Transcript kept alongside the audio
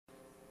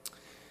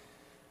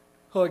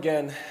Well,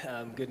 again,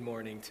 good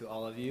morning to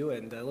all of you,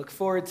 and I look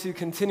forward to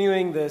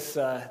continuing this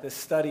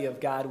study of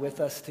God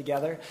with us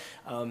together.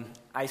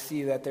 I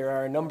see that there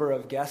are a number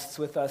of guests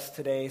with us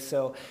today,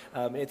 so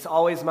it's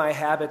always my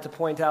habit to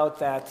point out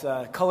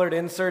that colored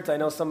inserts. I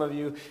know some of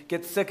you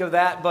get sick of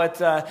that, but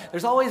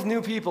there's always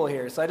new people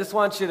here, so I just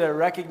want you to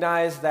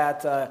recognize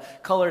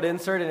that colored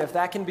insert, and if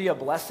that can be a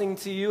blessing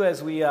to you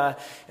as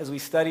we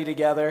study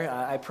together,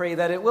 I pray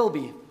that it will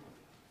be.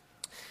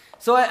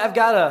 So I've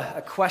got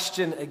a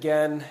question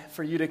again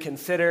for you to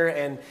consider,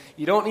 and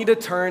you don't need to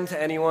turn to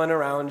anyone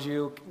around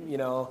you. You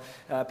know,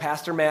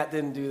 Pastor Matt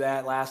didn't do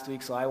that last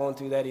week, so I won't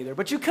do that either.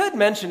 But you could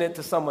mention it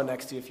to someone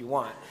next to you if you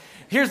want.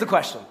 Here's the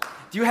question.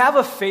 Do you have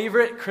a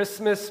favorite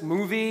Christmas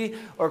movie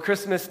or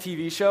Christmas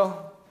TV show?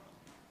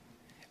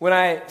 When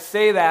I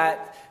say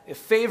that, a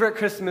favorite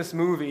Christmas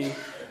movie,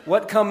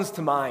 what comes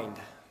to mind?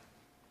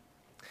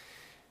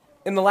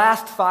 In the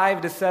last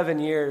 5 to 7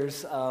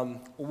 years,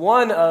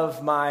 one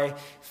of my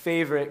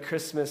favorite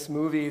Christmas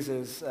movies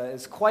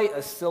is quite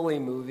a silly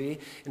movie.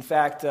 In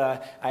fact,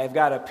 I've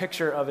got a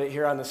picture of it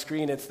here on the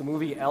screen. It's the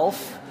movie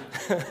Elf.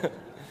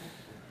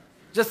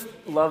 Just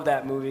love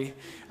that movie.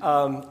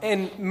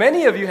 And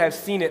many of you have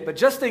seen it, but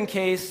just in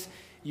case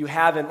you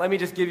haven't, let me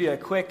just give you a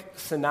quick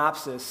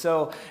synopsis.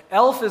 So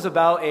Elf is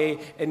about a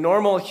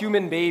normal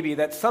human baby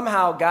that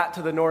somehow got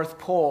to the North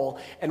Pole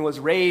and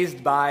was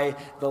raised by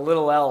the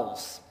little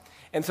elves.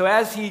 And so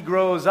as he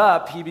grows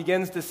up, he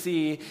begins to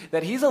see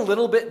that he's a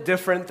little bit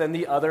different than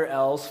the other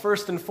elves,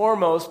 first and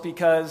foremost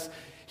because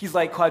he's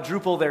like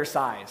quadruple their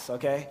size,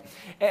 okay?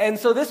 And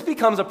so this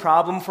becomes a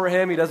problem for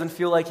him. He doesn't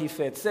feel like he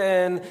fits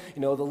in.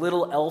 You know, the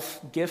little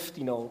elf gift,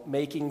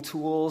 making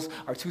tools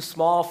are too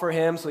small for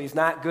him, so he's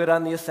not good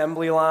on the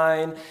assembly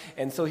line.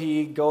 And so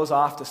he goes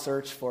off to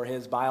search for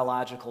his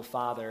biological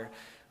father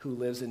who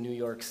lives in New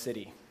York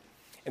City.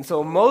 And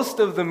so most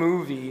of the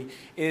movie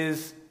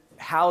is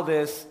how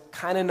this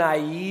kind of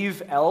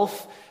naive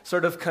elf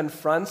sort of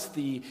confronts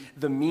the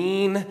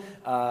mean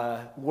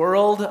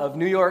world of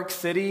New York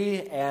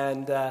City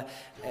and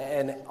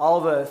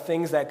all the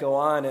things that go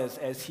on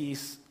as he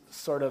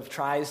sort of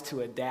tries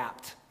to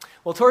adapt.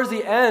 Well, towards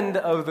the end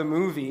of the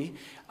movie,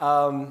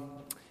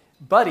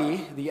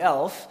 Buddy, the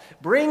elf,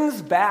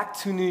 brings back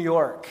to New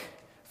York.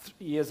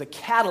 He is a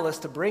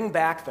catalyst to bring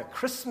back the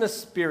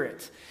Christmas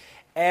spirit.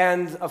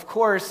 And, of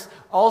course,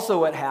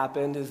 also what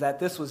happened is that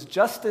this was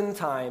just in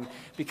time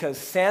because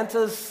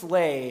Santa's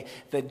sleigh,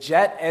 the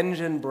jet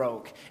engine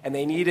broke, and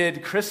they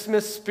needed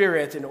Christmas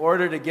spirit in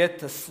order to get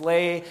the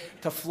sleigh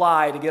to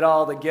fly, to get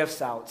all the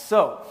gifts out.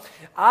 So,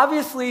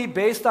 obviously,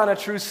 based on a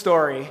true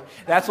story,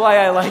 that's why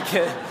I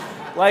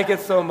like it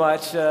so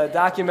much, a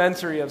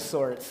documentary of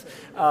sorts.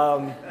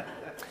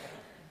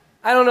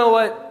 I don't know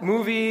what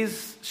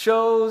movies,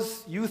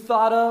 shows you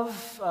thought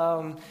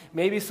of.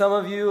 Maybe some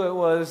of you, it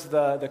was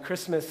the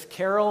Christmas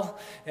Carol,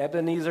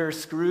 Ebenezer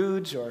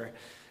Scrooge, or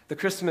the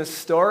Christmas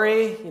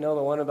Story, the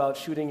one about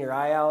shooting your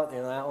eye out,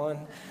 that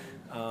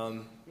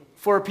one.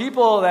 For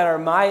people that are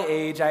my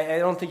age, I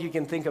don't think you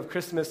can think of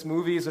Christmas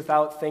movies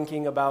without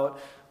thinking about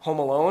Home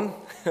Alone,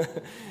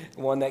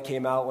 one that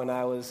came out when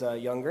I was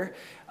younger.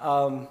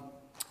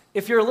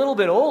 If you're a little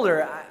bit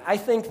older, I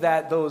think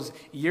that those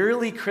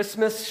yearly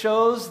Christmas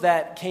shows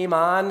that came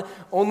on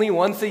only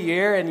once a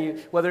year, and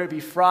whether it be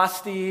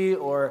Frosty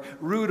or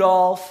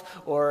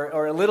Rudolph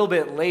or a little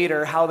bit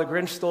later, How the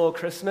Grinch Stole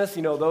Christmas,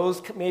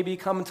 those maybe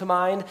come to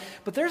mind.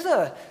 But there's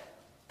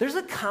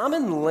a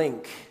common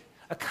link,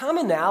 a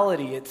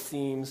commonality, it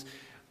seems,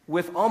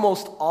 with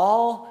almost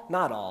all,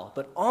 not all,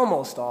 but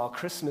almost all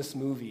Christmas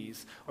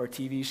movies or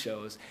TV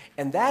shows.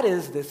 And that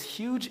is this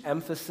huge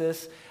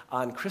emphasis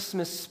on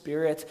Christmas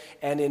spirit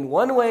and, in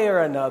one way or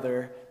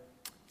another,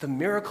 the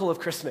miracle of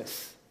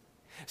Christmas.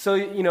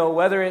 So,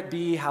 whether it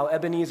be how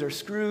Ebenezer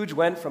Scrooge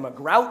went from a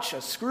grouch,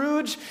 a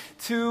Scrooge,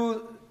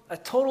 to a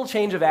total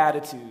change of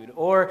attitude,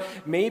 or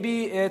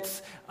maybe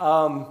it's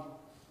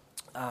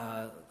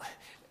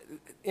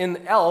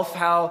in Elf,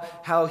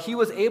 how he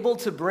was able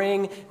to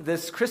bring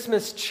this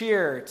Christmas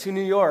cheer to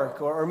New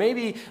York, or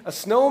maybe a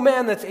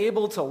snowman that's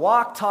able to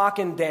walk, talk,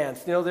 and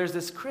dance. There's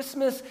this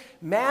Christmas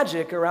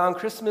magic around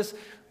Christmas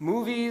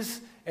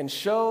movies and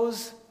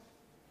shows,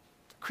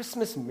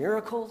 Christmas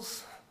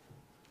miracles,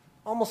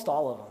 almost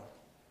all of them.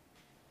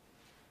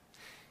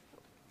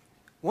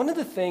 One of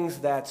the things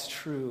that's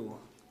true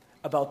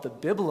about the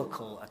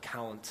biblical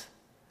account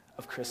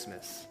of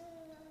Christmas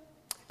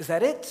is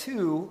that it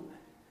too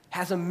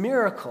has a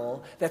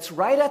miracle that's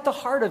right at the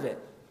heart of it.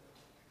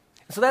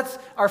 So that's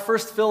our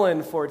first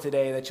fill-in for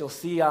today that you'll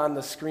see on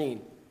the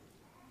screen.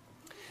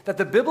 That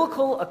the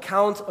biblical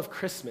account of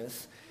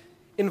Christmas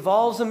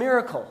involves a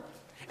miracle.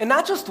 And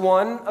not just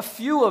one, a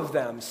few of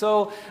them.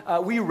 So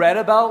we read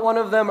about one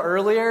of them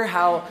earlier,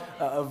 how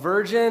a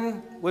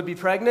virgin would be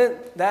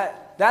pregnant.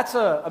 That's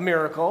a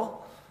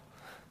miracle.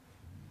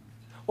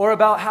 Or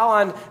about how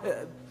on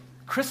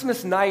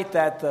Christmas night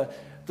that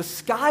the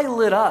sky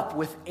lit up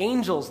with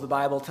angels, the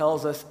Bible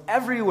tells us,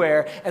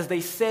 everywhere as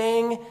they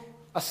sang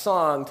a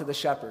song to the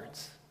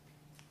shepherds.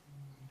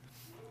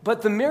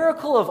 But the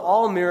miracle of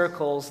all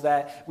miracles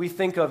that we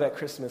think of at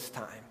Christmas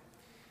time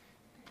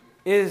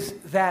is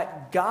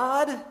that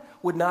God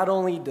would not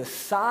only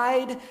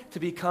decide to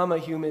become a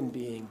human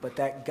being, but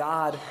that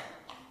God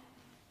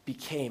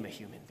became a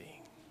human being.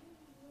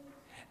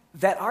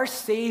 That our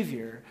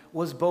Savior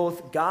was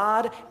both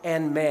God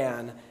and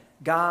man,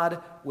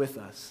 God with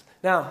us.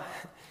 Now,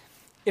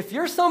 if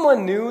you're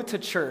someone new to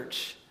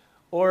church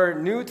or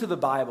new to the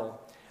Bible,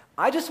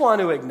 I just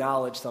want to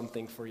acknowledge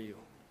something for you.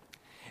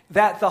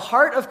 That the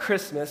heart of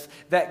Christmas,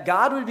 that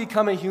God would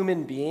become a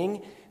human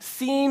being,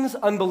 seems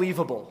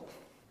unbelievable.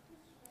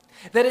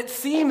 That it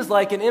seems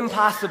like an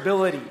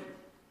impossibility.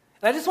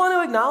 And I just want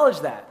to acknowledge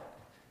that.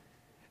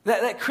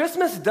 That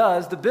Christmas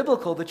does,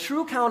 the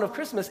true count of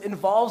Christmas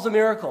involves a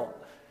miracle.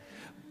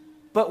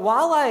 But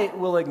while I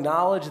will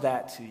acknowledge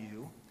that to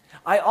you,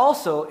 I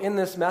also, in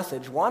this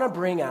message, want to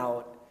bring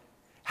out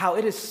how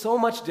it is so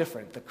much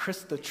different,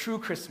 the true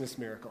Christmas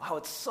miracle, how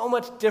it's so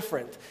much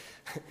different,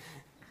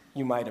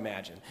 you might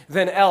imagine,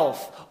 than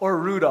Elf or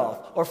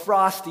Rudolph or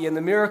Frosty and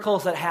the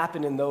miracles that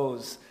happen in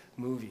those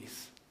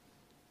movies.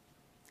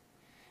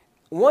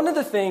 One of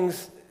the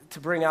things to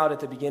bring out at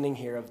the beginning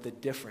here of the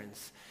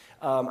difference,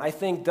 I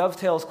think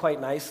dovetails quite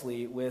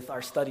nicely with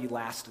our study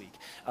last week.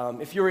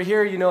 If you were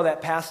here, you know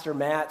that Pastor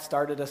Matt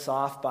started us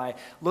off by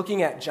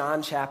looking at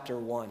John chapter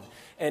 1.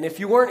 And if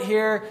you weren't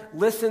here,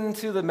 listen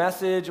to the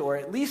message or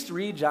at least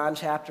read John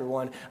chapter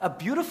 1, a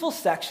beautiful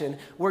section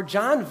where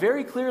John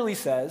very clearly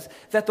says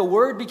that the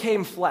Word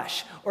became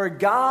flesh, or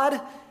God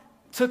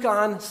took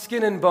on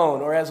skin and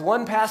bone, or as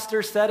one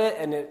pastor said it,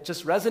 and it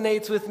just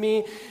resonates with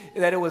me,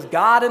 that it was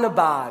God in a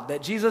bod,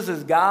 that Jesus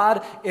is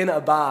God in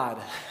a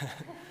bod.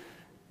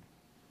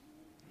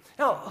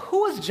 Now,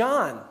 who was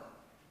John,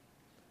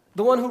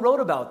 the one who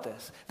wrote about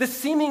this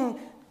seeming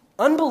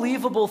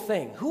unbelievable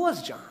thing? Who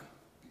was John?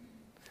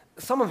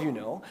 Some of you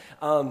know,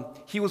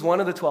 he was one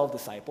of the 12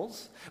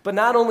 disciples, but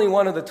not only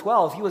one of the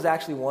 12, he was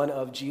actually one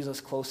of Jesus'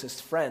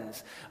 closest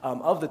friends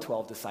of the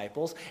 12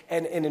 disciples,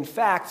 and in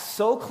fact,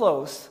 so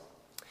close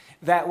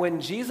that when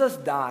Jesus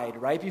died,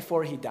 right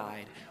before he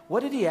died,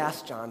 what did he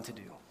ask John to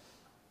do?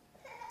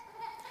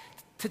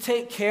 To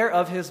take care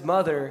of his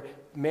mother,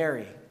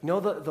 Mary. You know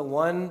the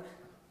one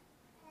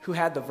who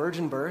had the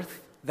virgin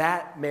birth,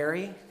 that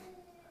Mary?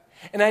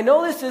 And I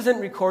know this isn't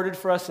recorded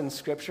for us in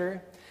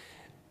Scripture,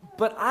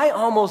 but I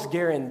almost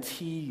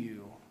guarantee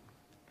you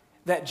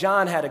that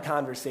John had a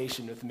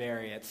conversation with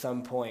Mary at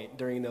some point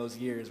during those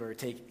years where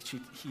he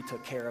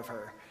took care of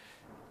her.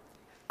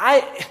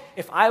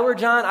 If I were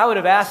John, I would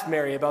have asked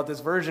Mary about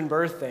this virgin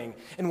birth thing.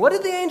 And what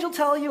did the angel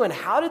tell you? And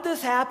how did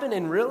this happen?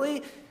 And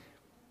really?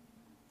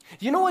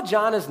 Do you know what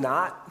John is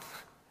not?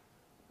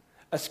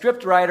 A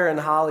script writer in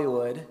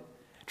Hollywood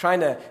trying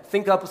to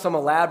think up some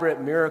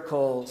elaborate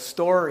miracle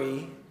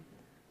story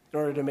in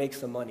order to make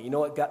some money. You know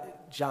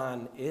what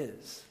John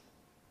is?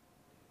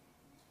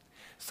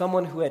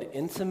 Someone who had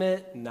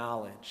intimate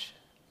knowledge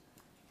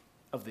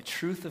of the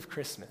truth of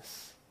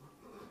Christmas,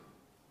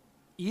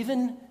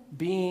 even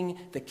being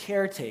the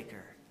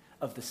caretaker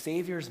of the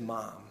Savior's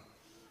mom,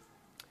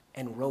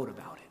 and wrote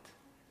about it,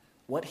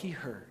 what he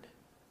heard,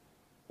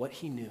 what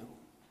he knew,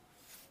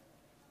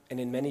 and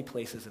in many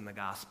places in the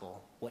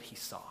gospel, what he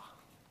saw.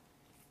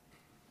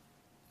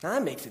 Now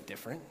that makes it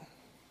different.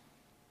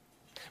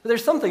 But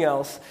there's something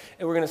else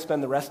that we're going to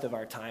spend the rest of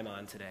our time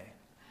on today.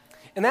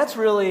 And that's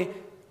really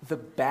the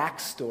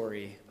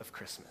backstory of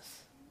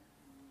Christmas.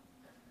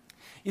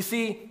 You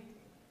see,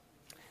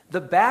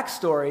 the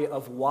backstory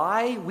of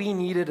why we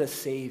needed a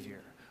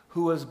Savior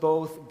who was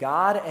both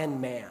God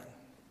and man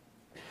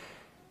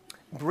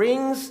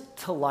brings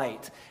to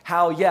light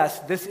how, yes,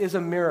 this is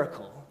a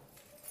miracle,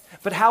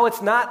 but how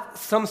it's not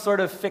some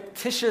sort of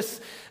fictitious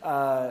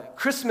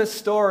Christmas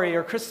story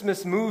or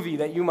Christmas movie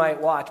that you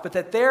might watch, but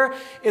that there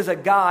is a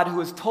God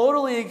who is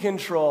totally in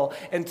control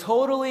and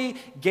totally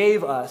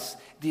gave us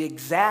the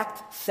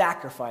exact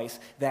sacrifice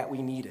that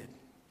we needed.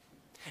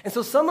 And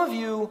so some of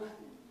you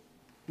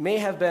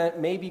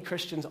may be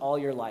Christians all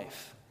your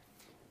life,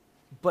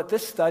 but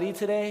this study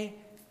today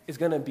is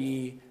going to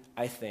be,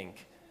 I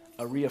think,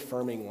 a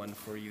reaffirming one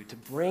for you to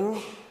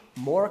bring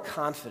more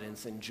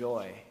confidence and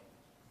joy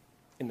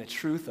in the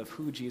truth of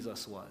who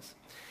Jesus was.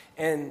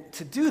 And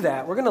to do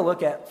that, we're going to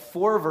look at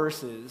 4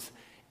 verses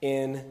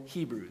in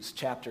Hebrews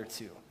chapter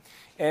 2.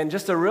 And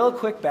just a real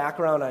quick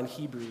background on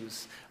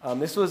Hebrews.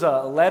 This was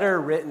a letter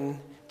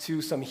written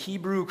to some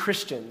Hebrew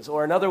Christians,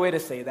 or another way to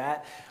say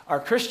that are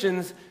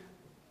Christians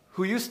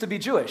who used to be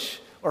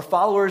Jewish or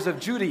followers of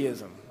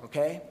Judaism,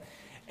 okay?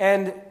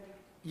 And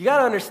you got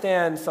to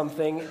understand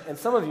something, and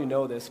some of you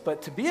know this,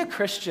 but to be a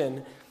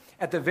Christian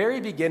at the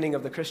very beginning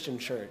of the Christian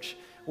church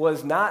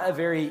was not a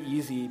very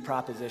easy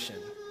proposition.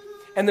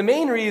 And the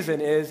main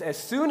reason is as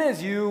soon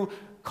as you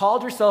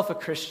called yourself a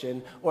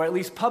Christian, or at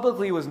least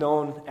publicly was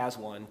known as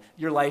one,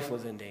 your life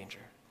was in danger.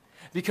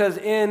 Because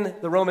in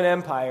the Roman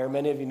Empire,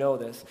 many of you know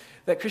this,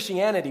 that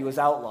Christianity was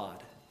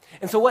outlawed.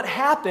 And so what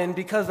happened,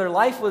 because their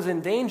life was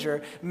in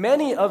danger,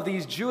 many of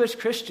these Jewish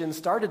Christians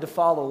started to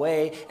fall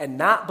away and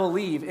not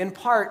believe, in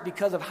part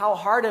because of how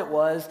hard it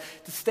was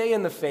to stay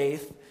in the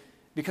faith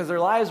because their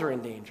lives were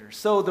in danger.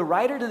 So the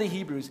writer to the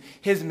Hebrews,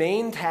 his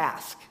main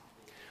task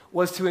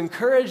was to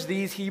encourage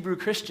these Hebrew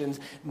Christians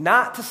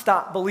not to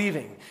stop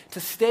believing, to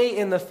stay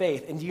in the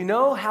faith. And do you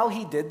know how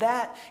he did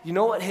that? You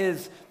know what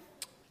his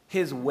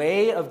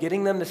way of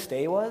getting them to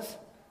stay was?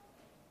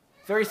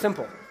 Very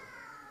simple.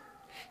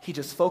 He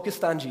just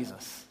focused on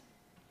Jesus.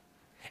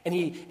 And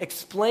he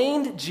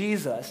explained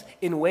Jesus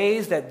in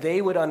ways that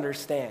they would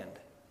understand.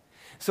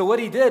 So what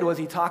he did was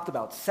he talked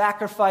about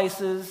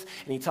sacrifices,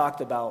 and he talked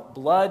about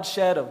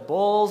bloodshed of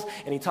bulls,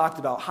 and he talked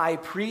about high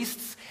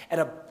priests.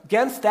 And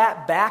against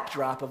that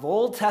backdrop of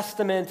Old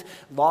Testament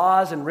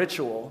laws and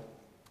ritual,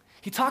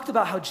 he talked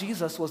about how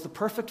Jesus was the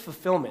perfect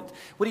fulfillment.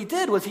 What he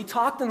did was he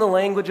talked in the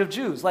language of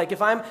Jews. Like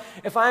if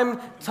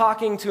I'm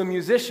talking to a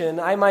musician,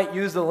 I might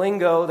use the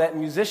lingo that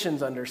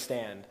musicians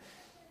understand.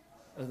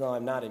 Although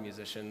I'm not a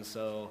musician,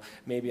 so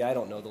maybe I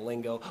don't know the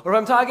lingo. Or if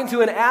I'm talking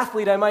to an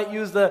athlete, I might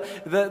use the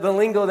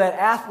lingo that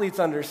athletes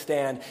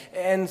understand.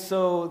 And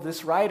so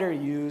this writer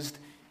used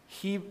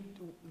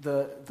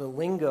the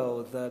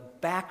lingo, the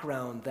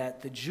background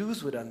that the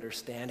Jews would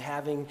understand,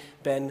 having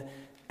been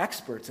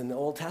experts in the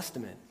Old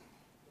Testament.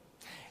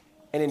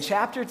 And in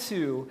chapter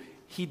 2,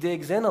 he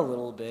digs in a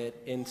little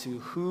bit into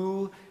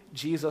who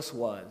Jesus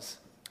was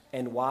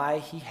and why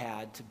he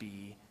had to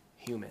be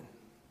human,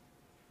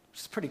 which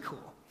is pretty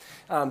cool.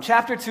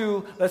 Chapter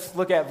 2, let's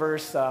look at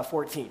verse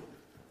 14.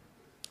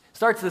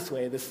 Starts this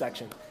way, this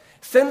section.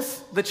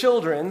 Since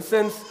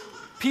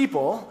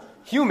people,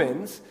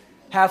 humans,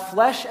 have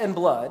flesh and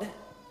blood,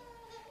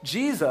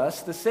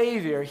 Jesus, the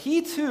Savior,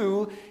 he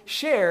too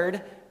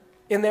shared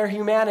in their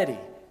humanity.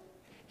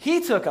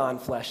 He took on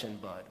flesh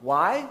and blood.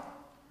 Why?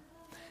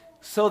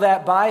 So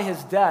that by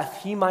his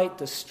death he might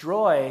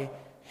destroy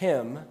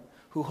him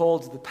who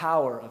holds the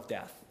power of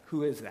death.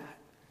 Who is that?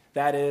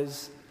 That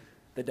is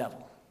the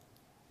devil.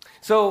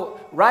 So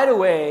right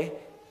away,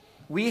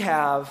 we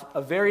have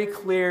a very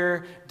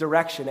clear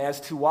direction as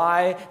to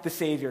why the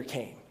Savior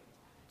came.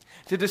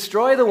 To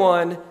destroy the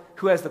one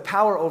who has the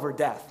power over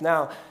death.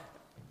 Now,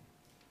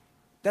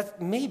 that's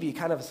maybe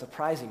kind of a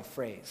surprising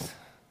phrase.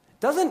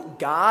 Doesn't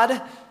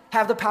God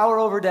have the power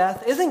over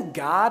death? Isn't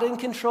God in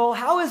control?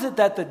 How is it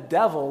that the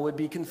devil would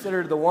be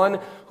considered the one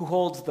who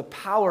holds the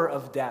power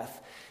of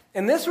death?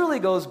 And this really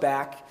goes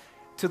back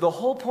to the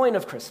whole point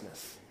of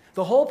Christmas,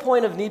 the whole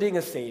point of needing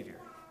a Savior.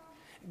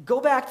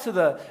 Go back to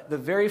the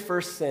very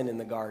first sin in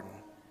the Garden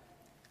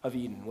of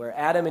Eden, where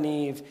Adam and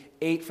Eve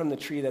ate from the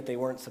tree that they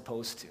weren't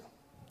supposed to.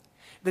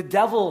 The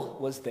devil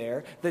was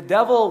there. The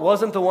devil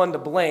wasn't the one to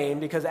blame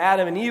because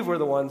Adam and Eve were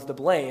the ones to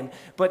blame,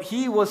 but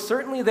he was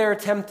certainly there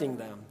tempting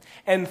them.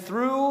 And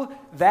through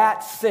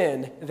that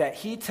sin that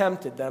he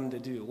tempted them to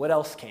do, what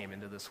else came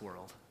into this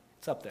world?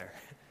 It's up there.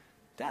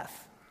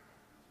 Death.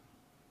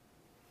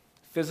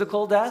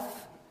 Physical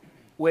death,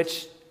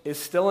 which is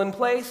still in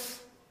place.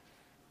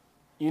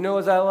 You know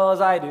as well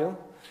as I do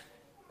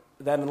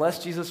that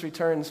unless Jesus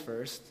returns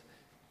first,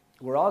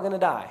 we're all going to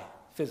die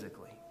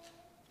physically.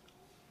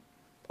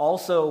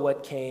 Also,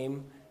 what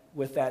came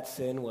with that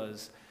sin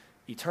was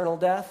eternal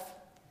death,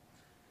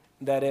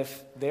 that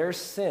if there's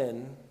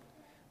sin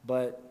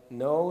but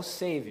no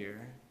Savior,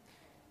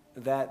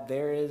 that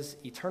there is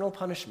eternal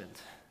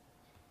punishment.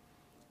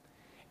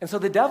 And so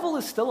the devil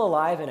is still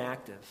alive and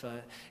active.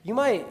 You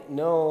might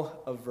know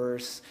a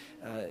verse.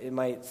 It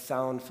might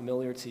sound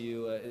familiar to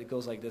you. It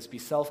goes like this: be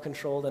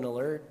self-controlled and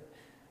alert.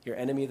 Your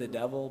enemy, the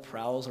devil,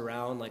 prowls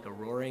around like a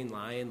roaring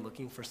lion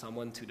looking for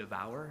someone to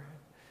devour.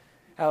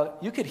 Now,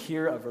 you could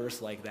hear a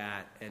verse like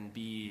that and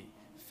be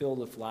filled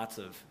with lots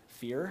of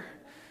fear.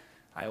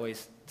 I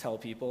always tell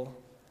people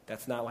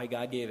that's not why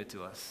God gave it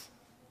to us.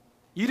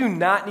 You do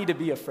not need to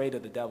be afraid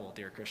of the devil,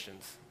 dear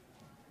Christians.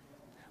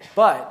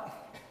 But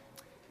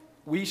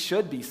we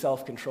should be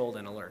self-controlled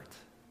and alert.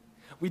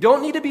 We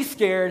don't need to be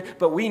scared,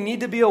 but we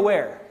need to be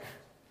aware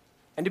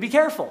and to be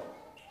careful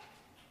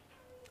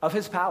of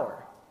his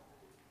power.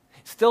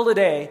 Still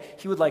today,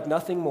 he would like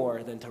nothing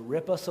more than to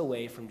rip us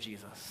away from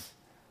Jesus.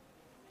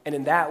 And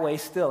in that way,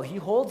 still, he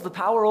holds the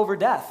power over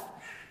death.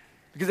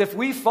 Because if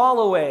we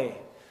fall away,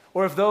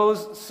 or if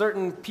those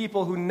certain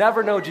people who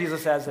never know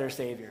Jesus as their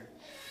Savior,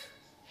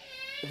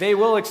 they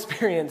will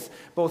experience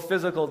both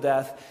physical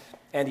death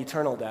and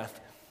eternal death.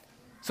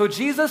 So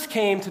Jesus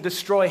came to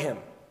destroy him.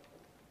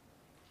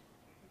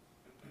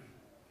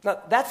 Now,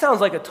 that sounds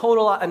like a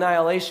total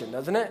annihilation,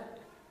 doesn't it?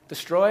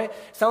 Destroy?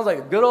 Sounds like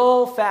a good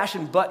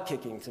old-fashioned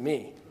butt-kicking to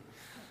me.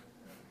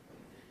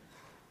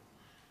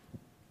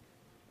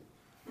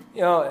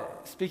 You know,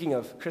 speaking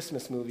of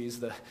Christmas movies,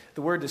 the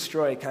word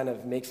destroy kind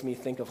of makes me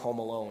think of Home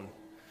Alone.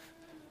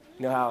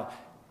 You know how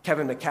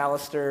Kevin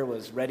McAllister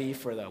was ready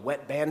for the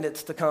wet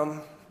bandits to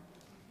come?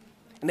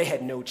 And they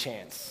had no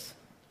chance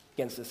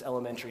against this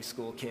elementary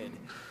school kid.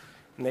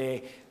 And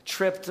they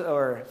tripped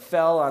or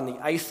fell on the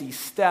icy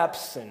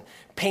steps and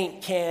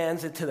paint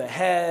cans into the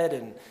head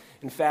and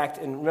In fact,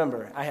 and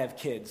remember, I have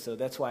kids, so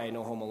that's why I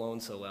know Home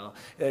Alone so well.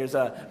 There's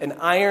an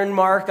iron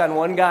mark on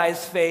one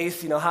guy's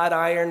face, hot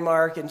iron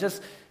mark, and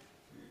just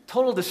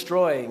total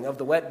destroying of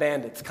the wet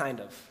bandits, kind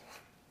of.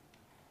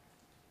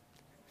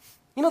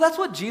 That's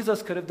what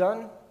Jesus could have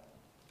done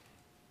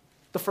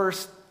the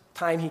first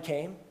time he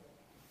came.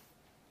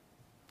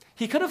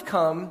 He could have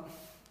come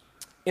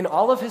in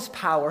all of his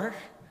power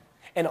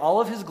and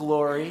all of his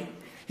glory.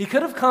 He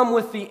could have come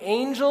with the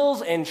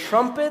angels and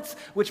trumpets,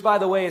 which, by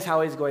the way, is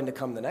how he's going to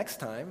come the next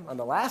time, on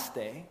the last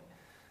day,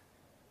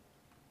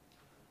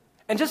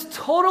 and just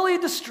totally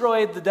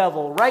destroyed the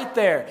devil right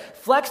there,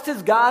 flexed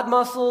his God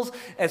muscles.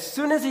 As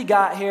soon as he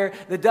got here,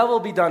 the devil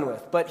would be done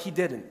with. But he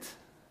didn't.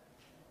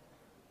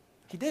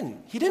 He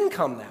didn't. He didn't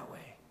come that way.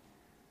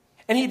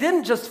 And he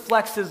didn't just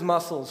flex his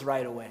muscles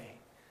right away.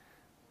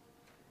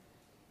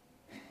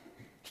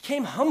 He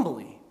came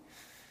humbly.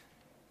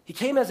 He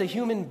came as a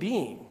human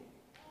being.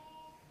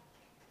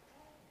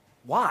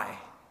 Why?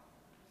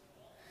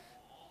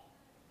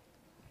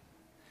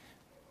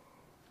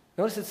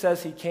 Notice it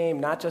says he came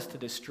not just to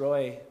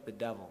destroy the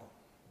devil,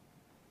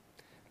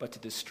 but to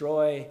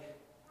destroy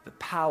the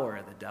power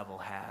the devil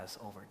has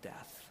over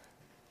death.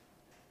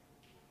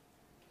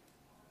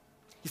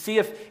 You see,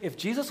 if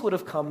Jesus would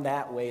have come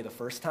that way the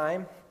first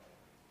time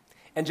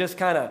and just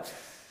kind of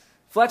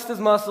flexed his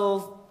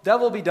muscles,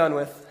 devil be done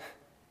with,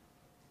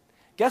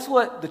 guess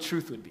what the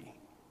truth would be?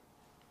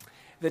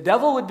 The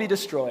devil would be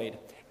destroyed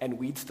and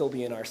we'd still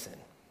be in our sin.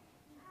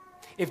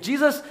 If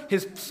Jesus,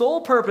 his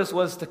sole purpose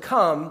was to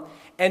come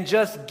and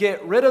just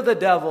get rid of the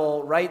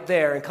devil right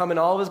there and come in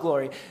all of his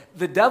glory,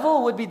 the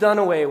devil would be done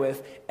away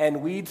with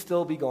and we'd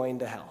still be going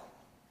to hell.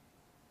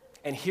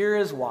 And here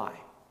is why.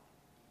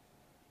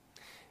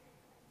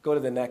 Go to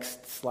the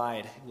next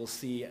slide. We'll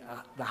see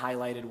the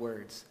highlighted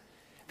words.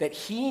 That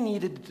he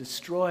needed to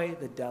destroy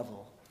the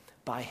devil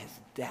by his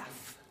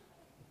death.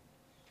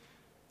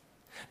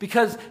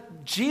 Because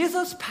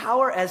Jesus'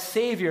 power as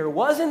Savior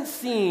wasn't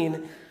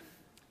seen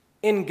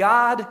in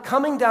God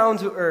coming down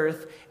to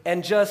earth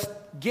and just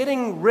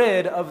getting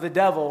rid of the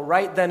devil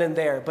right then and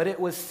there, but it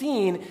was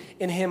seen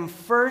in him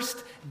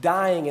first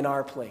dying in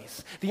our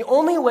place. The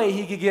only way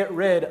he could get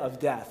rid of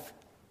death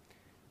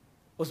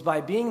was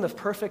by being the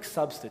perfect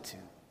substitute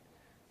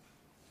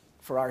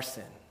for our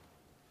sin.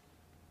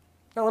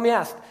 Now let me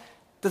ask,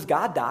 does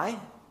God die?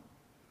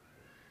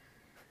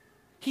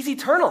 He's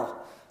eternal.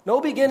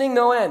 No beginning,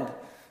 no end.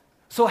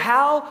 So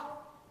how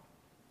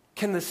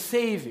can the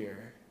Savior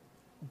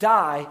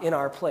die in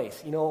our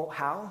place? You know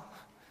how?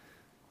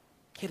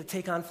 He had to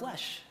take on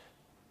flesh.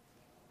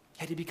 He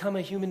had to become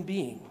a human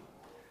being.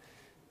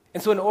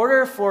 And so in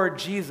order for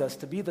Jesus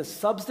to be the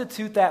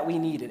substitute that we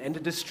needed and to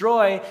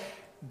destroy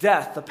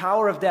death, the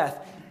power of death,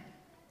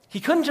 he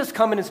couldn't just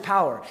come in his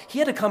power. He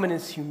had to come in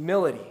his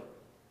humility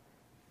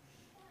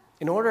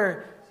in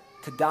order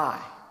to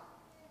die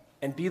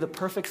and be the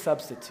perfect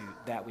substitute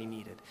that we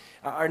needed.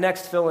 Our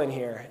next fill-in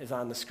here is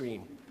on the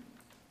screen.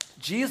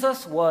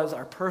 Jesus was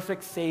our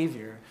perfect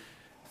Savior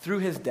through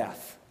his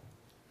death.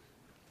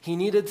 He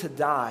needed to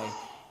die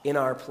in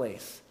our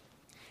place.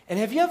 And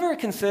have you ever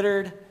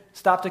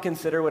stopped to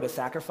consider what a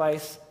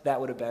sacrifice that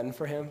would have been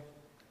for him?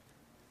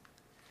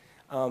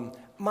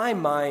 My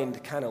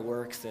mind kind of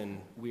works in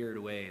weird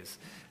ways,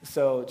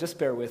 so just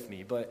bear with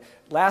me. But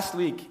last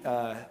week,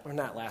 it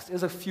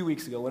was a few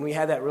weeks ago when we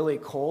had that really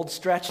cold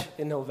stretch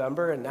in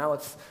November, and now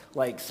it's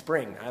like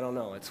spring. I don't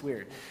know, it's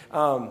weird.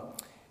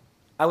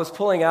 I was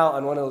pulling out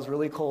on one of those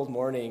really cold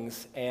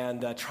mornings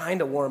and trying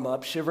to warm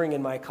up, shivering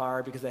in my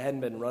car because I hadn't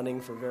been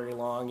running for very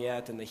long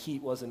yet, and the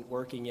heat wasn't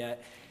working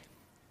yet.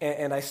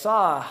 And I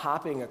saw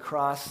hopping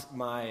across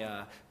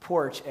my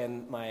porch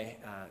and my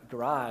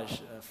garage,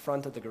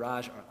 front of the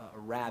garage, a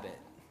rabbit.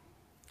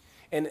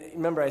 And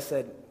remember I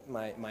said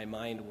my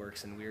mind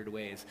works in weird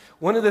ways.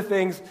 One of the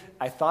things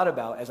I thought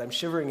about as I'm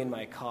shivering in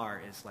my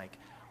car is like,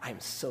 I'm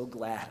so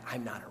glad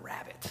I'm not a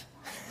rabbit.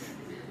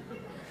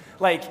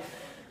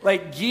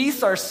 Like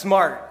geese are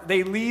smart.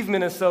 They leave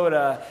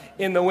Minnesota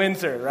in the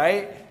winter,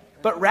 right?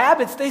 But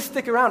rabbits, they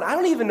stick around. I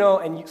don't even know,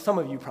 and some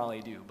of you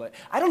probably do, but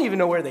I don't even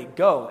know where they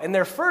go. And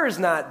their fur is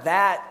not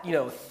that,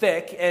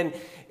 thick. And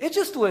it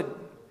just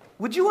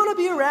would you want to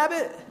be a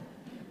rabbit?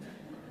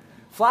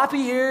 Floppy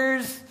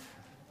ears,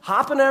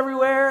 hopping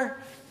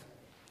everywhere,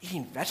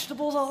 eating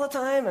vegetables all the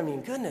time? I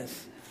mean,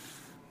 goodness.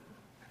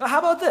 Now, how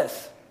about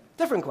this?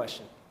 Different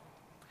question.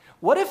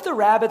 What if the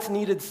rabbits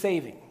needed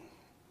saving?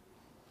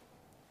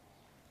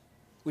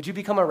 Would you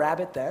become a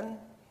rabbit then?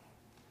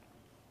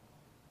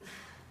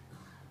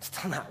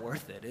 Still not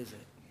worth it, is it?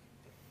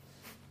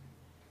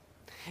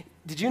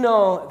 Did you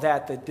know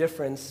that the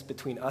difference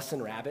between us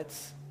and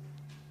rabbits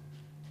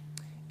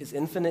is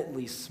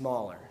infinitely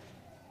smaller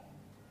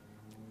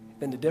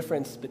than the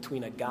difference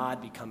between a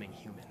God becoming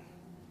human?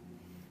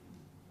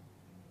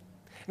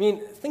 I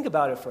mean, think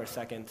about it for a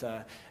second.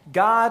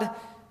 God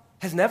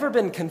has never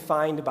been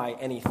confined by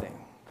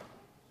anything.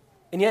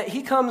 And yet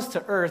he comes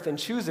to earth and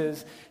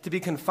chooses to be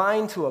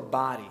confined to a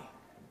body,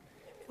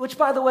 which,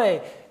 by the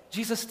way,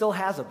 Jesus still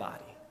has a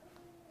body.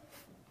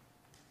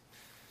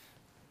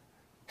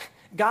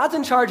 God's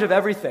in charge of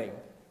everything.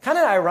 Kind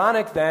of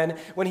ironic then,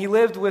 when he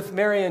lived with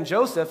Mary and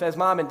Joseph as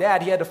mom and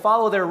dad, he had to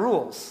follow their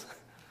rules.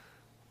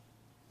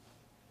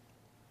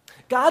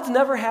 God's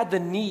never had the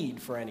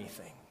need for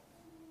anything.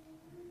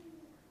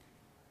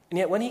 And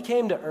yet when he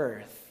came to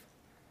earth,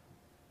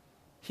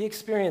 he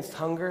experienced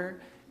hunger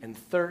and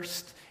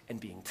thirst and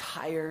being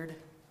tired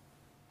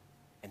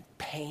and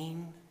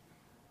pain,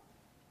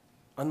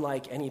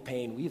 unlike any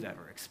pain we've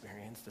ever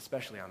experienced,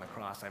 especially on the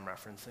cross I'm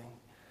referencing.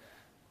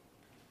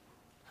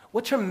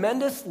 What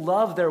tremendous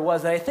love there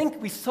was that I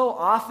think we so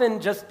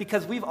often, just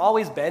because we've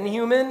always been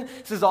human,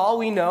 this is all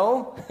we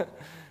know,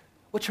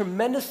 what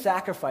tremendous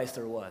sacrifice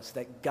there was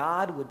that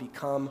God would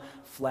become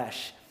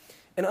flesh.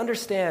 And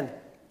understand,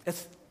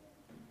 it's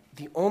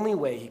the only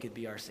way he could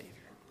be our Savior,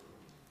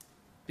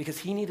 because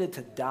he needed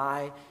to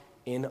die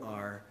in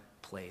our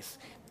place.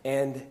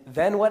 And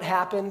then what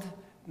happened?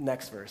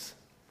 Next verse.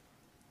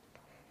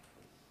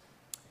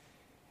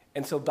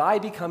 And so by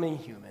becoming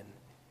human,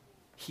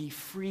 he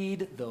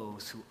freed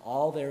those who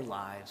all their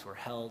lives were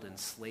held in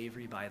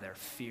slavery by their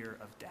fear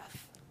of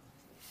death.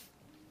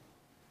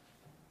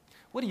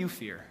 What do you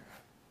fear?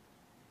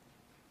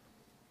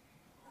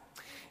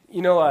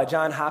 You know,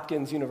 Johns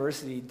Hopkins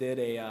University did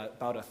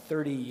about a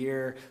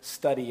 30-year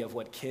study of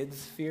what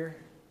kids fear.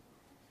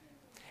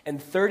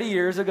 And 30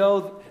 years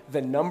ago,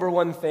 the number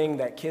one thing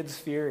that kids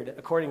feared,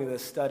 according to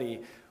this study,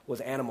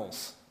 was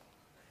animals.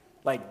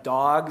 Like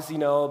dogs, you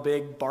know,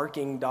 big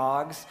barking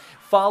dogs,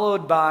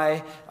 followed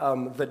by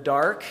the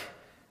dark,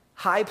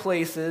 high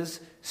places,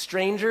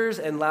 strangers,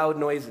 and loud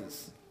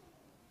noises.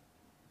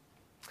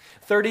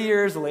 30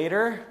 years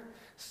later,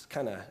 this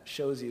kind of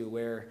shows you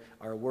where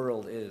our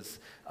world is.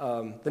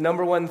 The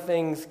number one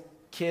things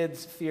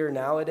kids fear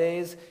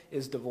nowadays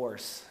is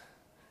divorce.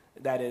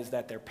 That is,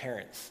 that their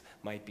parents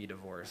might be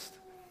divorced.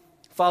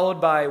 Followed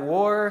by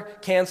war,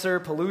 cancer,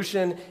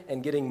 pollution,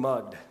 and getting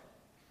mugged.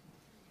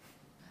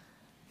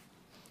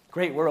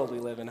 Great world we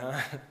live in,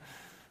 huh?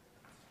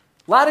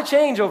 A lot of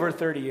change over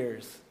 30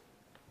 years.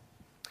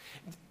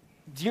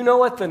 Do you know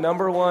what the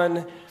number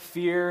one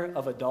fear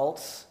of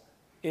adults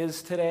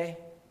is today?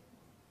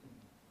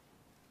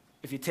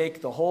 If you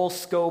take the whole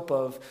scope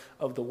of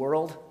the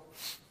world,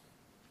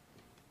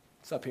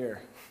 it's up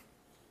here.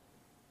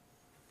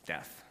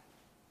 Death.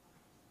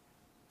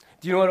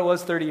 Do you know what it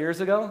was 30 years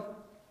ago?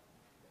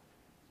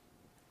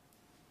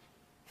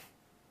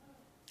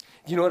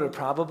 Do you know what it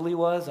probably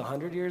was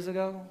 100 years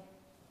ago?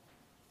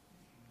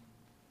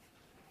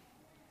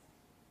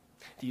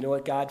 Do you know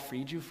what God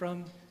freed you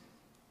from?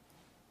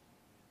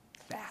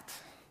 That.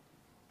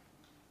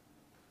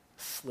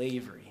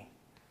 Slavery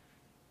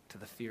to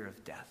the fear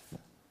of death.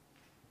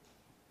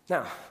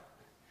 Now,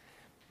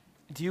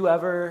 do you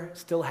ever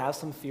still have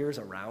some fears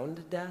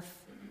around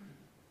death?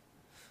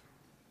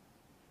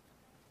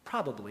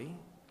 Probably.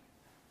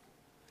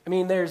 I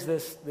mean, there's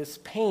this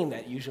pain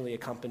that usually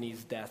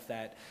accompanies death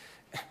that,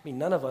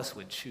 none of us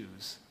would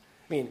choose.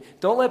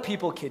 Don't let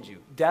people kid you.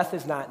 Death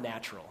is not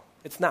natural.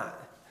 It's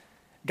not.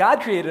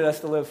 God created us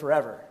to live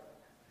forever.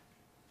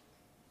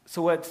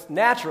 So what's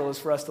natural is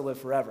for us to live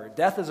forever.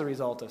 Death is a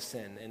result of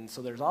sin, and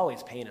so there's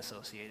always pain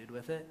associated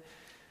with it.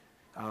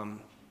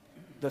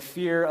 The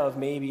fear of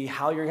maybe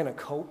how you're going to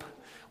cope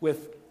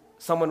with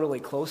someone really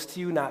close to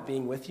you not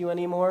being with you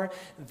anymore,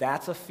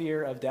 that's a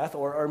fear of death.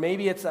 Or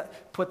maybe it's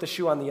put the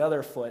shoe on the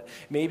other foot.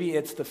 Maybe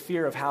it's the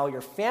fear of how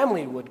your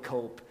family would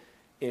cope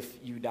if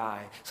you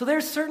die. So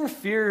there's certain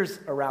fears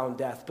around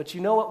death, but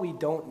you know what we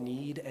don't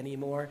need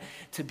anymore?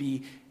 To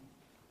be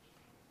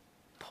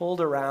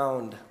pulled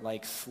around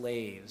like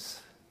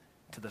slaves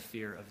to the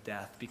fear of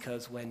death,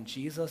 because when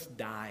Jesus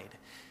died,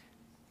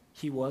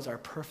 he was our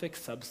perfect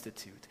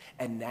substitute,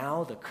 and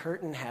now the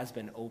curtain has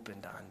been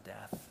opened on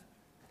death.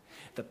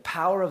 The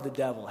power of the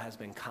devil has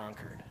been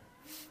conquered,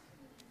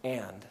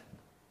 and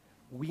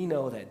we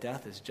know that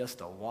death is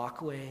just a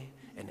walkway,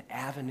 an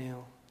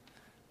avenue,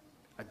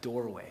 a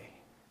doorway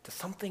to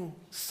something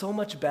so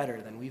much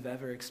better than we've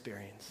ever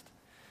experienced.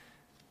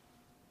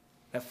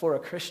 That for a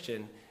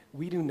Christian,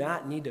 we do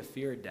not need to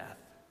fear death.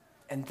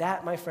 And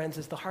that, my friends,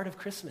 is the heart of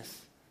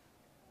Christmas.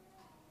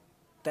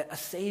 That a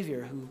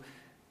Savior who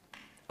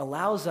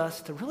allows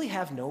us to really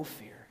have no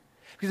fear.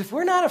 Because if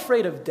we're not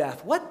afraid of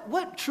death,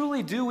 what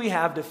truly do we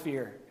have to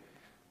fear?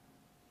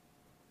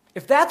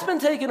 If that's been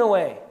taken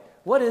away,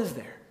 what is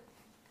there?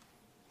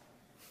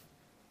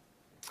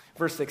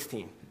 Verse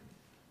 16.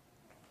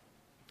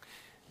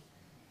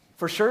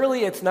 For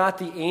surely it's not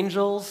the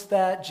angels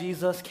that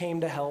Jesus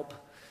came to help,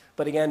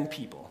 but again,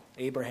 people,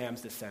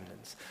 Abraham's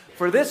descendants.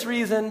 For this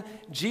reason,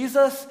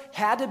 Jesus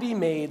had to be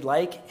made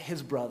like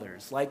his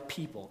brothers, like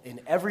people,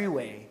 in every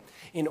way,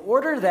 in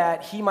order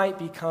that he might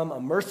become a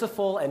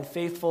merciful and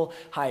faithful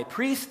high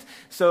priest.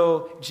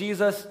 So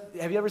Jesus,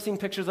 have you ever seen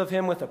pictures of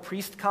him with a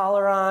priest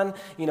collar on?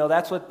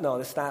 That's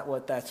not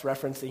what that's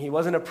referencing. He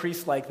wasn't a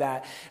priest like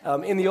that.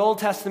 In the Old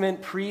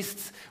Testament,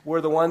 priests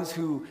were the ones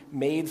who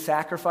made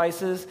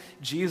sacrifices.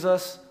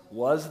 Jesus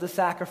was the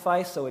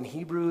sacrifice. So in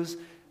Hebrews,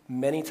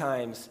 many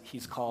times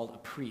he's called a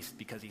priest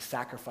because he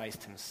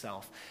sacrificed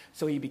himself.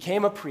 So he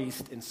became a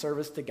priest in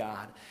service to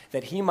God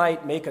that he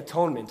might make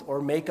atonement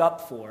or make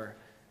up for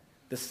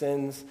the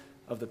sins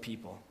of the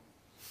people.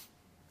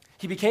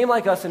 He became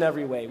like us in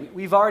every way.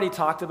 We've already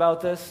talked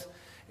about this,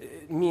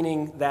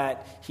 meaning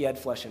that he had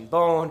flesh and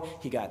bone,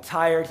 he got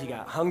tired, he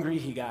got hungry,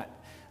 he got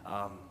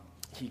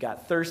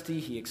thirsty,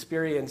 he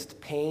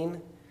experienced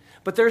pain.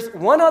 But there's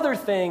one other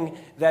thing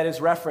that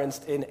is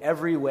referenced in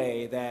every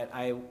way that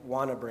I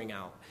want to bring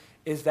out,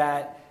 is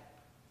that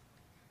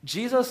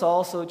Jesus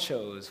also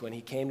chose, when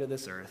he came to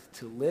this earth,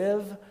 to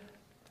live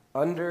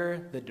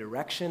under the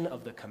direction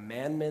of the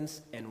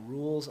commandments and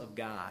rules of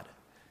God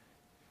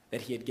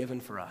that he had given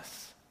for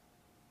us.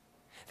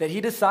 That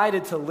he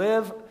decided to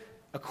live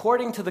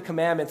according to the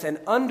commandments and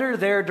under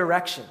their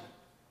direction.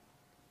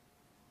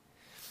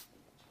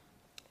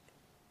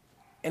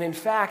 And in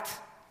fact,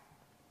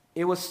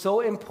 it was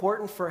so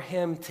important for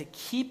him to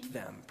keep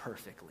them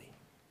perfectly.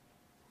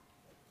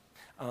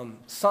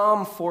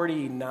 Psalm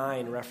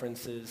 49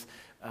 references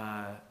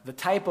the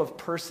type of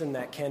person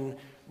that can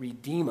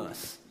redeem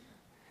us.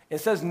 It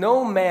says,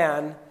 no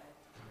man,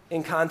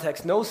 in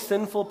context, no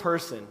sinful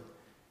person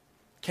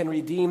can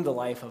redeem the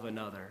life of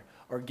another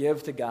or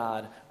give to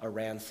God a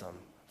ransom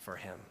for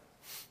him.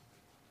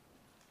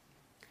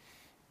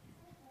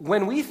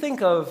 When we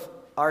think of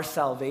our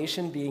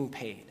salvation being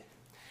paid,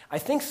 I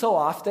think so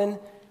often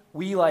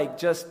we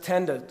just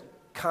tend to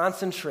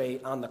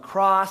concentrate on the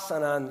cross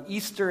and on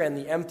Easter and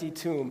the empty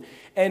tomb.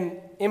 And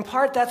in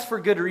part, that's for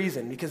good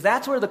reason, because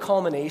that's where the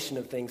culmination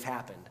of things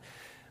happened.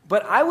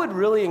 But I would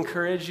really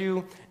encourage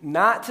you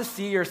not to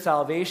see your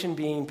salvation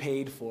being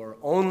paid for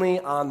only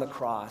on the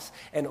cross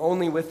and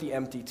only with the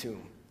empty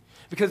tomb.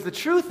 Because the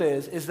truth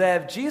is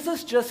that if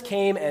Jesus just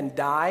came and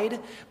died,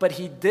 but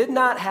he did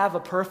not have a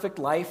perfect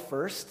life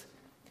first,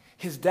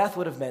 his death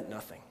would have meant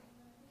nothing.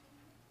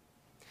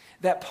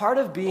 That part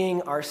of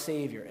being our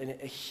Savior, and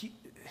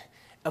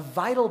a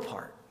vital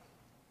part,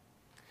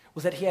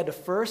 was that he had to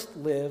first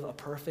live a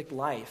perfect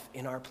life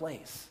in our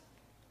place.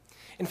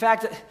 In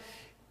fact,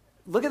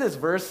 look at this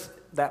verse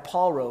that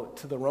Paul wrote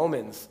to the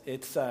Romans.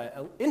 It's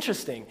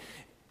interesting.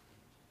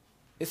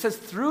 It says,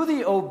 through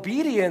the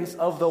obedience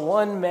of the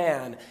one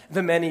man,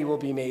 the many will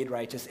be made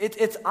righteous.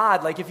 It's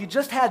odd. Like, if you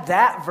just had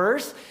that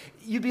verse,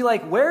 you'd be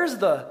like, where's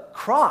the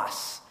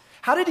cross?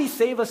 How did he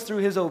save us through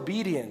his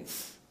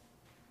obedience?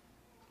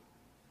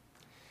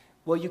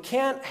 Well, you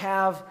can't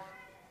have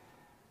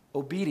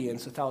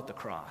obedience without the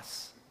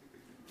cross.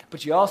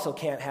 But you also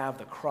can't have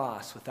the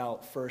cross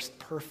without first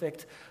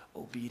perfect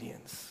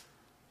obedience.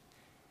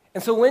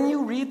 And so when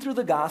you read through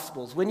the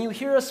Gospels, when you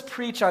hear us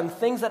preach on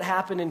things that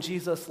happen in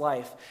Jesus'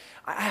 life,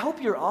 I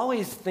hope you're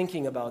always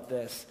thinking about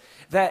this,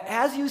 that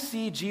as you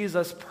see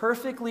Jesus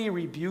perfectly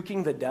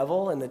rebuking the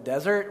devil in the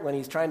desert when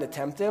he's trying to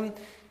tempt him,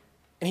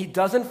 and he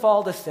doesn't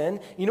fall to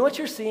sin, you know what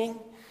you're seeing?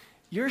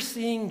 You're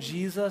seeing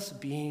Jesus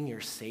being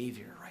your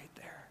Savior right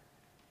there.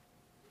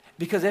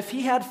 Because if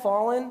he had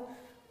fallen,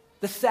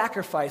 the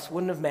sacrifice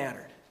wouldn't have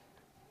mattered.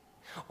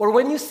 Or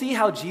when you see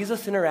how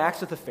Jesus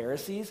interacts with the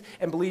Pharisees,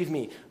 and believe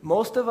me,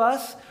 most of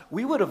us,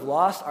 we would have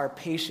lost our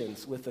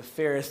patience with the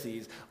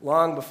Pharisees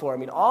long before. I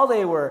mean, all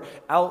they were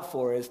out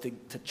for is to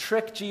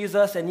trick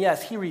Jesus, and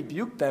yes, he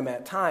rebuked them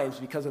at times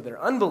because of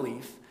their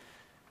unbelief,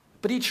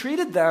 but he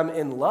treated them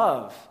in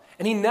love,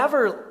 and he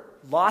never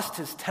lost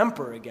his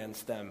temper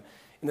against them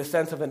in the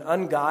sense of an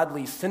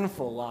ungodly,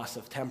 sinful loss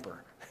of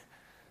temper.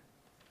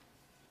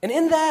 And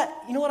in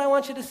that, you know what I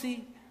want you to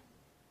see?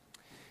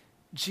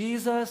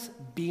 Jesus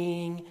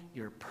being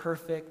your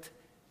perfect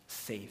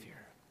Savior.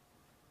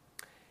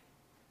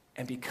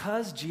 And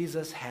because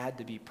Jesus had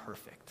to be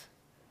perfect,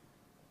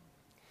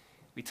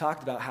 we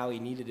talked about how he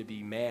needed to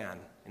be man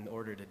in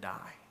order to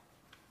die.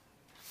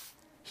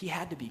 He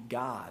had to be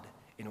God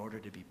in order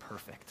to be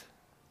perfect.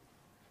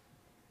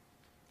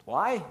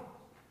 Why?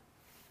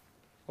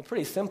 Well,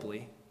 pretty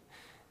simply,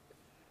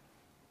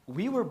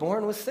 we were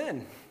born with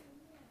sin.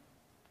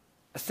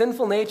 A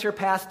sinful nature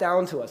passed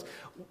down to us.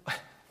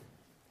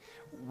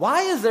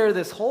 Why is there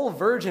this whole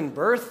virgin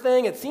birth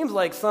thing? It seems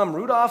like some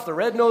Rudolph the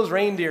Red-Nosed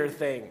Reindeer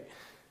thing.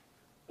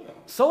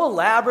 So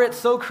elaborate,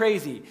 so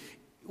crazy.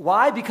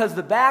 Why? Because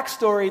the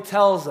backstory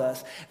tells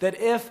us that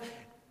if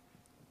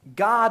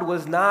God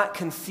was not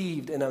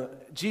conceived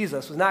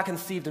Jesus was not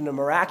conceived in a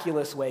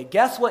miraculous way,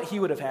 guess what he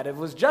would have had? If it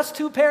was just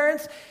two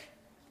parents,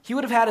 he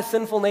would have had a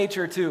sinful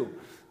nature too.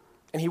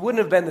 And he wouldn't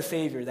have been the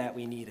Savior that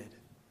we needed.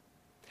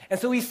 And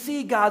so we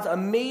see God's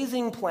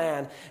amazing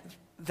plan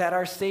that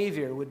our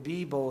Savior would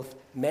be both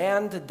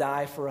man to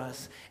die for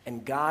us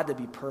and God to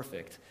be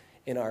perfect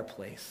in our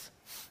place.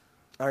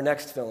 Our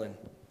next fill-in.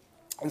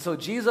 And so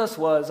Jesus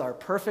was our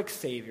perfect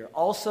Savior,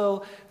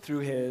 also through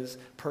his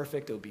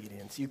perfect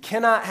obedience. You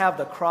cannot have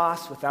the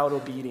cross without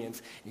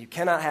obedience, and you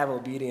cannot have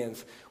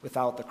obedience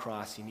without the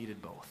cross. You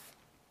needed both.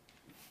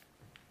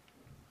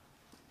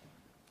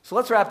 So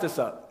let's wrap this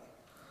up.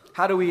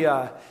 How do we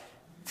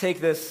take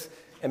this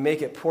and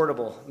make it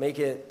portable, make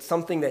it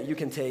something that you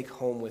can take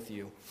home with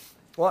you?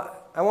 Well,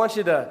 I want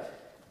you to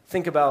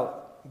think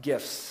about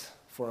gifts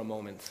for a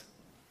moment.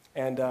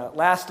 And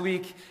last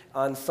week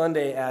on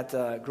Sunday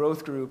at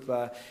Growth Group,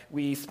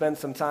 we spent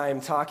some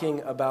time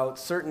talking about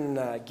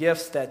certain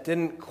gifts that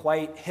didn't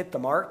quite hit the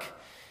mark.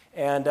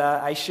 And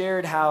I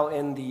shared how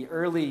in the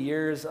early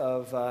years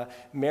of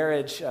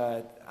marriage,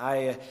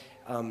 I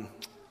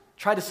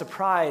tried to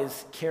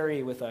surprise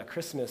Carrie with a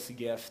Christmas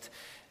gift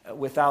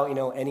without,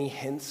 any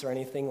hints or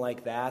anything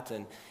like that.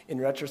 And in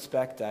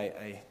retrospect,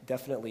 I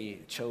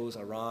definitely chose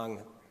a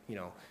wrong,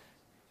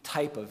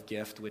 type of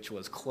gift, which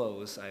was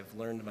clothes. I've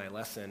learned my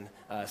lesson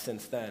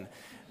since then.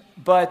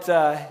 But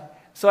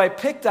so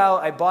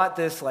I bought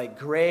this like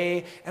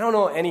gray, I don't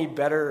know any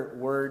better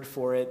word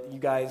for it. You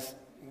guys,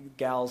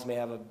 gals may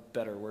have a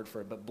better word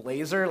for it, but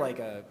blazer, like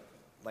a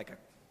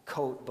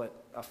coat, but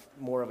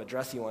more of a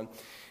dressy one.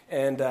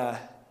 And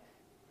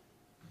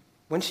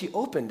when she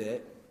opened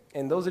it,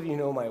 and those of you who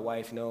know my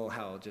wife know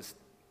how just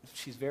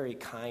she's very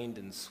kind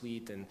and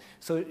sweet, and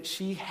so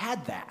she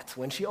had that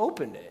when she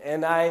opened it.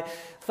 And I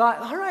thought,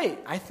 all right,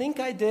 I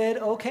think I did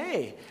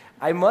okay.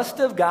 I must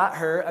have got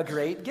her a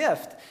great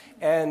gift.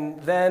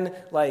 And then,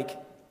 like,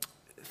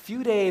 a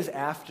few days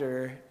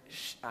after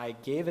I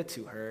gave it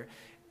to her,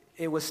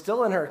 it was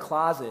still in her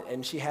closet,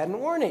 and she hadn't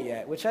worn it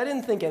yet, which I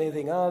didn't think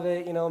anything of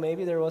it.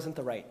 Maybe there wasn't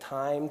the right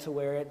time to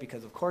wear it,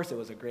 because, of course, it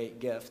was a great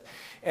gift.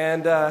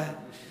 And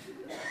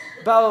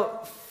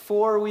about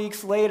 4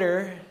 weeks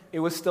later, it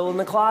was still in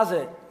the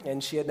closet,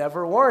 and she had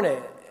never worn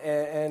it.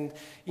 And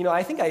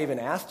I think I even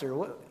asked her,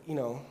 do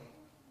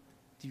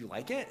you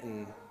like it?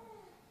 And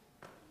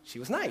she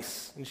was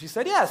nice, and she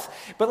said yes.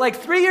 But like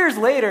 3 years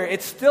later,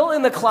 it's still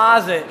in the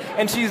closet,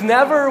 and she's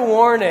never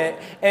worn it.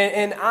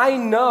 And I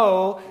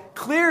know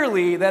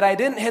clearly that I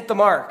didn't hit the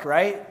mark,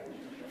 right?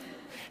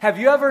 Have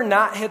you ever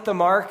not hit the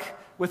mark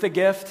with a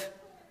gift?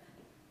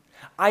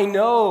 I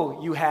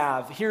know you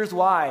have. Here's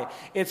why.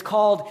 It's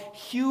called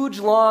huge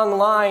long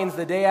lines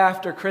the day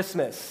after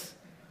Christmas.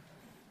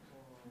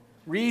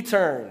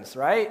 Returns,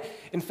 right?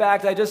 In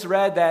fact, I just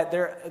read that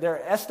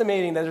they're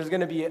estimating that there's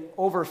going to be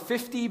over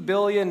 $50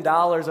 billion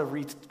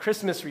of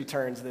Christmas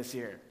returns this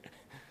year.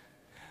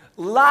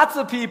 Lots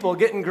of people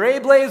getting gray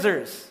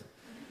blazers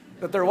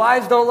that their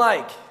wives don't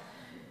like.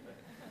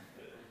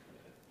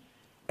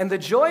 And the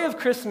joy of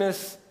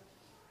Christmas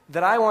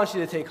that I want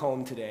you to take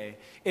home today,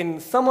 in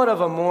somewhat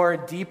of a more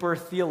deeper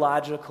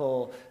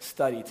theological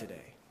study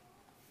today,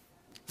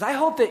 is I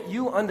hope that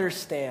you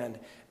understand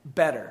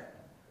better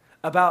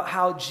about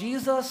how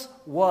Jesus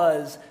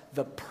was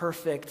the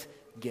perfect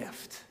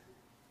gift.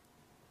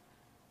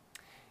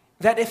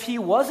 That if he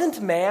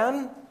wasn't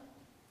man,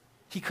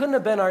 he couldn't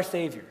have been our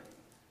Savior.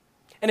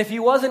 And if he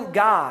wasn't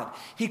God,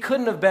 he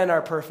couldn't have been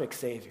our perfect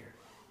Savior.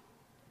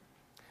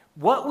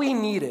 What we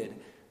needed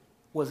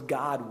was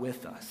God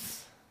with us.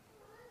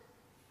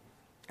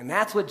 And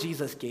that's what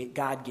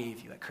God gave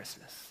you at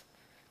Christmas.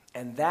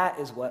 And that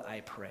is what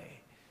I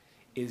pray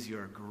is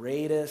your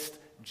greatest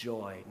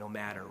joy, no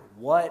matter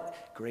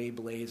what gray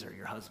blazer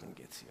your husband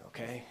gets you,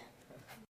 okay?